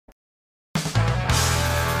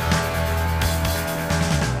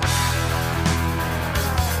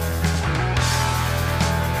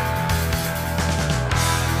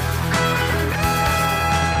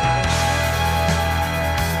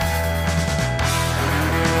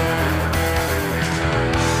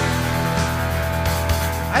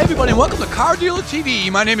welcome to Car Dealer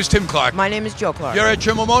TV. My name is Tim Clark. My name is Joe Clark. You're at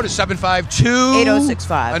Trimble Motors,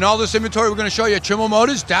 752-8065. And all this inventory we're going to show you at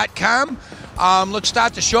TrimbleMotors.com. Let's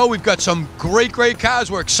start the show. We've got some great cars.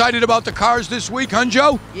 We're excited about the cars this week, huh,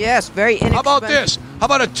 Joe? Yes, very inexpensive. How about this? How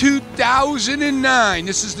about a 2009?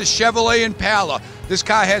 This is the Chevrolet Impala. This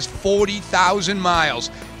car has 40,000 miles.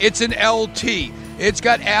 It's an LT. It's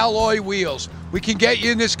got alloy wheels. We can get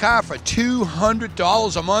you in this car for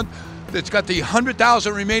 $200 a month. It's got the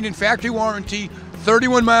 100,000 remaining factory warranty,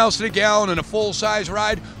 31 miles to the gallon, and a full-size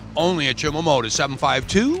ride. Only at Trimble Motors,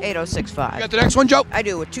 752-8065. You got the next one, Joe? I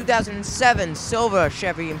do. A 2007 silver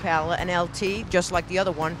Chevy Impala, an LT, just like the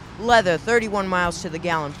other one. Leather, 31 miles to the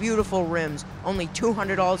gallon. Beautiful rims. Only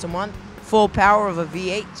 $200 a month. Full power of a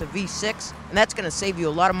V8. It's a V6. And that's going to save you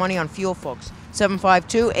a lot of money on fuel, folks.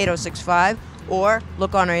 752-8065. Or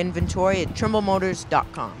look on our inventory at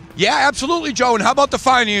TrimbleMotors.com. Yeah, absolutely, Joe. And how about the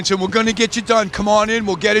financing? We're going to get you done. Come on in.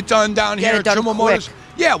 We'll get it done down here at Trimble Motors.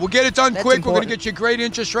 Yeah, we'll get it done quick. Important. We're going to get you a great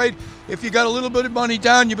interest rate. If you got a little bit of money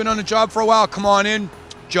down, you've been on the job for a while, come on in.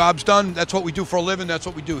 Job's done. That's what we do for a living. That's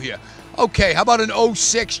what we do here. Okay, how about an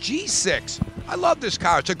 06 G6? I love this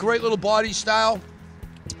car. It's a great little body style,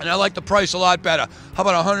 and I like the price a lot better. How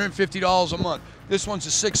about $150 a month? This one's a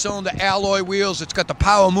 6-cylinder alloy wheels. It's got the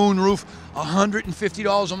power moon roof.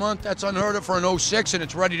 $150 a month. That's unheard of for an 06, and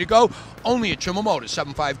it's ready to go. Only at Trimble Motors,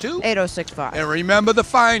 752-8065. And remember the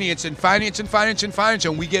financing,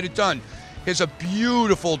 and we get it done. Here's a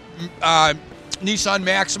beautiful Nissan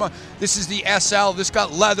Maxima. This is the SL. This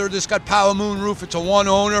got leather. This got power moon roof. It's a one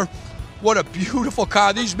owner. What a beautiful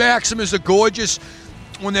car. These Maximas are gorgeous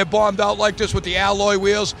when they're bombed out like this with the alloy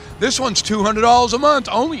wheels. This one's $200 a month,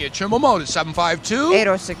 only at Trimble Motors,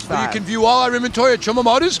 752-8065. You can view all our inventory at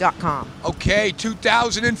TrimbleMotors.com. Okay,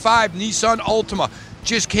 2005 Nissan Altima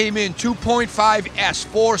just came in, 2.5S,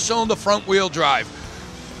 4-cylinder front-wheel drive.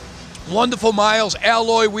 Wonderful miles,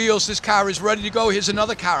 alloy wheels. This car is ready to go. Here's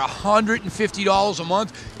another car, $150 a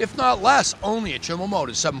month, if not less, only at Trimble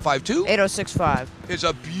Motors, 752-8065. Here's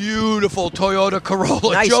a beautiful Toyota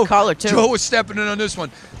Corolla. Nice color, too. Joe was stepping in on this one.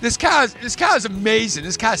 This car is amazing.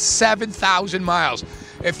 This car's 7,000 miles.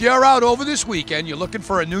 If you're out over this weekend, you're looking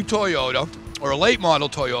for a new Toyota, or a late model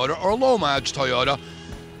Toyota, or a low mileage Toyota,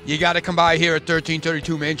 you got to come by here at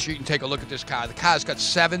 1332 Main Street and take a look at this car. The car's got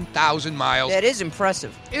 7,000 miles. That is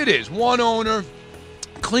impressive. It is. One owner,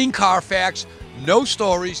 clean Carfax, no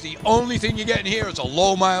stories. The only thing you're getting here is a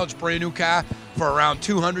low mileage brand new car for around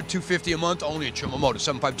 $200, $250 a month, only at Trimble Motors,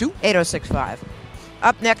 752-8065.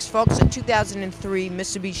 Up next, folks, a 2003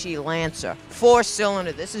 Mitsubishi Lancer,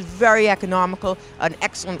 4-cylinder. This is very economical, an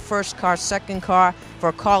excellent first car, second car for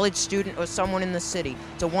a college student or someone in the city.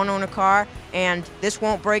 It's a one-owner car, and this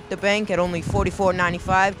won't break the bank at only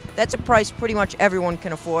 $44.95. That's a price pretty much everyone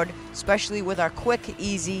can afford, especially with our quick,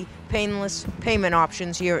 easy, painless payment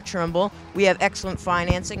options here at Trimble. We have excellent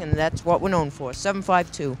financing, and that's what we're known for.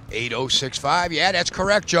 752-8065. Yeah, that's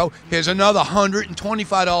correct, Joe. Here's another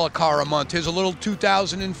 $125 car a month. Here's a little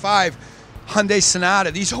 2005 Hyundai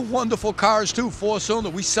Sonata. These are wonderful cars, too, 4-cylinder.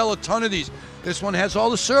 We sell a ton of these. This one has all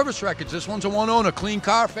the service records. This one's a one-owner, clean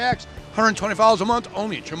Carfax. $125 a month,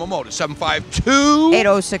 only at Trimble Motors,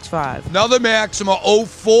 752-8065. Another Maxima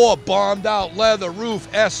 04, bombed out, leather, roof,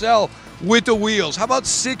 SL, with the wheels. How about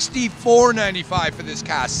 $64.95 for this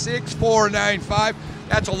car? $64.95.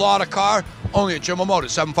 That's a lot of car. Only at Trimble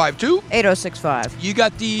Motors, 752-8065. You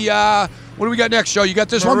got the, what do we got next, Joe? You got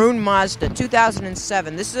this Maroon Mazda,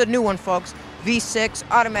 2007. This is a new one, folks. V6,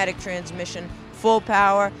 automatic transmission, full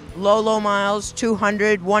power, low miles,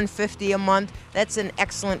 200, 150 a month. That's an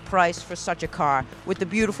excellent price for such a car. With the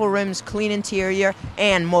beautiful rims, clean interior,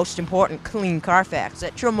 and most important, clean Carfax.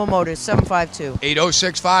 At Trimble Motors,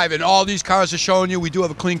 752-8065. And all these cars are showing you we do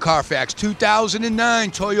have a clean Carfax.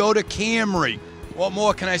 2009 Toyota Camry. What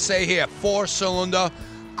more can I say here? 4-cylinder,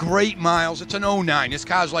 great miles. It's an 09. This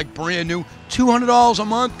car's like brand new. $200 a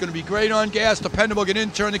month. Going to be great on gas, dependable. Get in,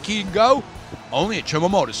 turn the key, and go. Only at Trimble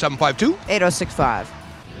Motors, 752-8065.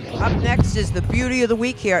 Up next is the beauty of the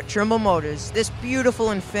week here at Trimble Motors. This beautiful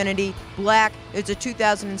Infiniti, black. It's a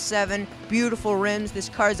 2007, beautiful rims. This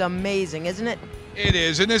car's amazing, isn't it? It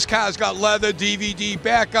is, and this car's got leather, DVD,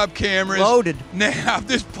 backup cameras. Loaded. Now,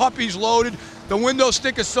 this puppy's loaded. The window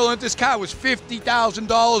sticker's still in. This car was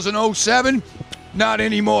 $50,000 in 07. Not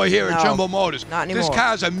anymore here at Trimble Motors. Not anymore. This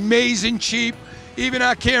car's amazing cheap. Even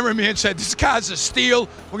our cameraman said, this car's a steal.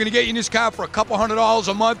 We're going to get you in this car for a couple $100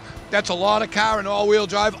 a month. That's a lot of car and all-wheel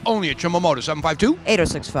drive, only at Trimble Motors,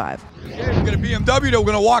 752-8065. Yeah, we've got a BMW that we're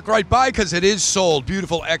going to walk right by because it is sold.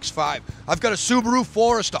 Beautiful X5. I've got a Subaru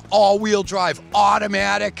Forester, all-wheel drive,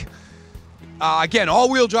 automatic. Again,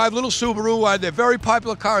 all-wheel drive, little Subaru. They're very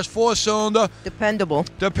popular cars, 4-cylinder. Dependable.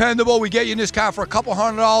 Dependable. We get you in this car for a couple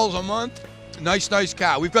 $100 a month. Nice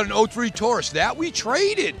car. We've got an 03 Taurus. That we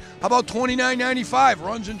traded. How about $29.95?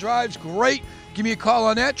 Runs and drives great. Give me a call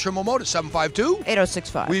on that. Trimble Motors,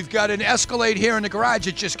 752-8065. We've got an Escalade here in the garage.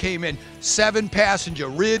 It just came in. 7-passenger,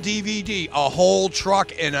 rear DVD, a whole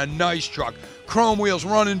truck, and a nice truck. Chrome wheels,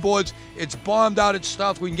 running boards. It's bombed out at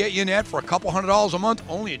stuff. We can get you in that for a couple $100 a month.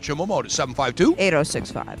 Only at Trimble Motors,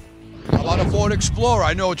 752-8065. How about a Ford Explorer?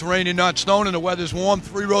 I know it's raining, not snowing, and the weather's warm.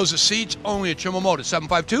 3 rows of seats. Only at Trimble Motors,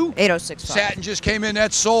 752-8065. Satin just came in.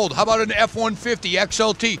 That's sold. How about an F-150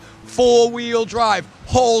 XLT? 4-wheel drive,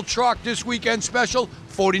 whole truck, this weekend special,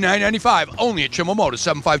 $49.95. Only at Trimble Motors,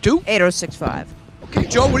 752-8065. Okay,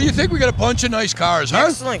 Joe, what do you think? We got a bunch of nice cars, huh?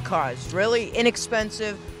 Excellent cars, really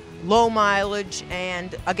inexpensive, low mileage,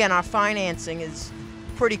 and again, our financing is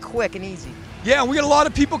pretty quick and easy. Yeah, and we got a lot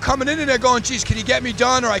of people coming in and they're going, geez, can you get me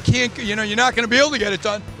done? Or I can't, you're not going to be able to get it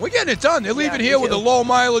done. We're getting it done. They're leaving here with a low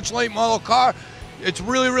mileage, late model car. It's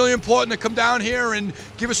really, really important to come down here and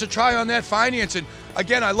give us a try on that financing.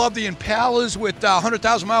 Again, I love the Impalas with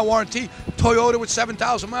 100,000-mile warranty. Toyota with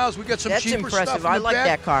 7,000 miles. We got some cheaper stuff. That's impressive. I like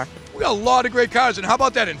that car. We got a lot of great cars. And how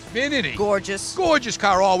about that Infiniti? Gorgeous. Gorgeous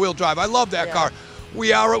car, all-wheel drive. I love that car.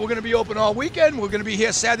 We're going to be open all weekend. We're going to be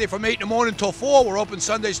here Saturday from 8 in the morning until 4. We're open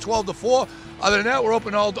Sundays 12 to 4. Other than that, we're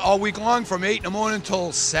open all week long from 8 in the morning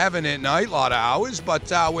until 7 at night. A lot of hours,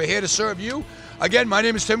 but we're here to serve you. Again, my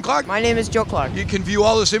name is Tim Clark. My name is Joe Clark. You can view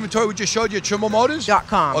all this inventory we just showed you at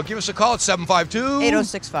TrimbleMotors.com. Or give us a call at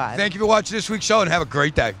 752-8065. Thank you for watching this week's show and have a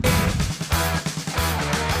great day.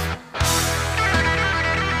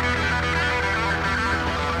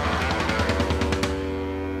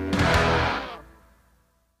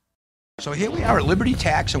 So here we are at Liberty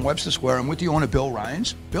Tax in Webster Square. I'm with the owner, Bill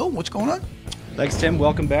Ryans. Bill, what's going on? Thanks, Tim.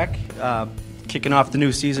 Welcome back. Kicking off the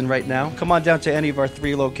new season right now. Come on down to any of our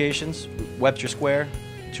 3 locations, Webster Square,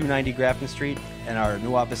 290 Grafton Street, and our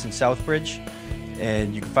new office in Southbridge.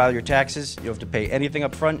 And you can file your taxes. You don't have to pay anything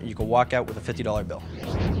up front, and you can walk out with a $50 bill.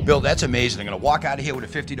 Bill, that's amazing. I'm going to walk out of here with a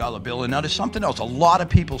 $50 bill. And now there's something else. A lot of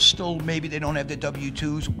people still, maybe they don't have their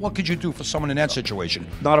W-2s. What could you do for someone in that situation?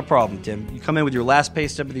 Not a problem, Tim. You come in with your last pay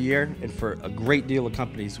stub of the year, and for a great deal of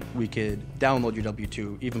companies, we could download your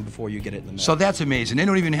W-2 even before you get it in the mail. So that's amazing. They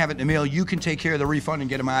don't even have it in the mail. You can take care of the refund and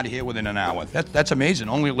get them out of here within an hour. That's amazing.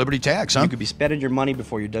 Only at Liberty Tax, huh? You could be spending your money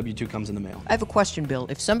before your W-2 comes in the mail. I have a question, Bill.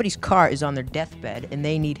 If somebody's car is on their deathbed and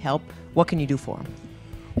they need help, what can you do for them?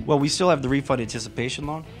 Well, we still have the refund anticipation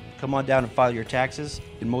loan. Come on down and file your taxes.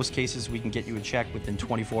 In most cases, we can get you a check within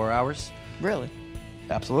 24 hours. Really?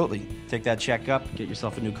 Absolutely. Take that check up, get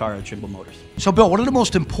yourself a new car at Trimble Motors. So, Bill, what are the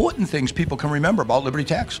most important things people can remember about Liberty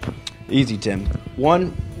Tax? Easy, Tim.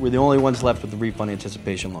 1, we're the only ones left with the refund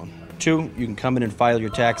anticipation loan. 2, you can come in and file your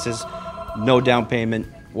taxes, no down payment,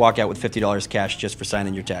 walk out with $50 cash just for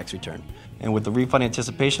signing your tax return. And with the refund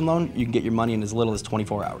anticipation loan, you can get your money in as little as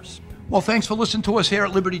 24 hours. Well, thanks for listening to us here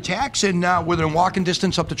at Liberty Tax, and within walking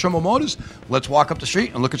distance up to Trimble Motors. Let's walk up the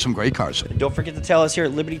street and look at some great cars. And don't forget to tell us here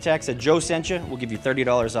at Liberty Tax that Joe sent you. We'll give you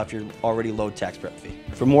 $30 off your already low tax prep fee.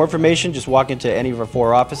 For more information, just walk into any of our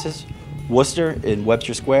 4 offices. Worcester in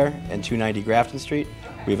Webster Square and 290 Grafton Street.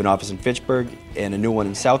 We have an office in Fitchburg and a new one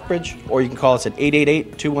in Southbridge. Or you can call us at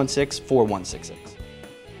 888-216-4166.